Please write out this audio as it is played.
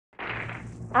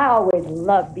I always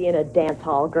loved being a dance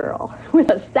hall girl,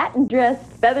 with a satin dress,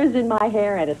 feathers in my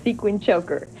hair, and a sequin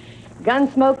choker.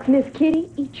 Gunsmoke, Miss Kitty,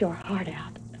 eat your heart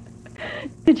out.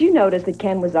 Did you notice that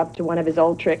Ken was up to one of his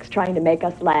old tricks, trying to make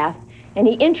us laugh? And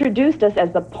he introduced us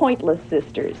as the Pointless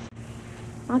Sisters.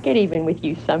 I'll get even with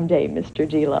you someday, Mr.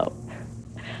 Gilo.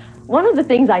 One of the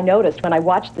things I noticed when I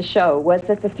watched the show was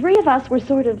that the three of us were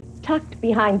sort of tucked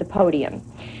behind the podium.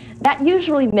 That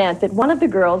usually meant that one of the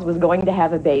girls was going to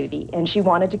have a baby, and she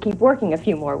wanted to keep working a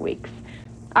few more weeks.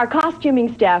 Our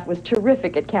costuming staff was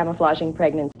terrific at camouflaging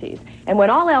pregnancies, and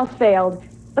when all else failed,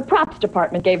 the props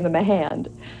department gave them a hand.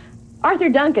 Arthur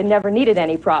Duncan never needed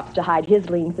any props to hide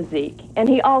his lean physique, and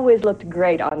he always looked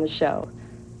great on the show.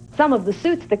 Some of the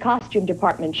suits the costume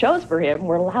department chose for him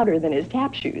were louder than his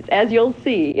tap shoes, as you'll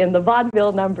see in the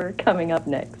vaudeville number coming up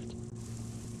next.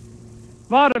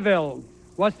 Vaudeville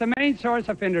was the main source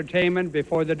of entertainment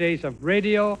before the days of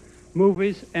radio,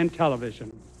 movies, and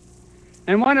television.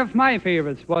 And one of my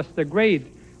favorites was the great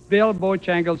Bill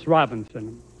Bojangles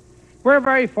Robinson. We're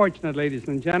very fortunate, ladies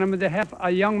and gentlemen, to have a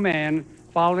young man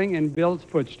following in Bill's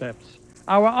footsteps.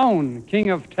 Our own king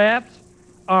of taps,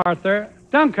 Arthur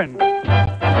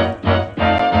Duncan.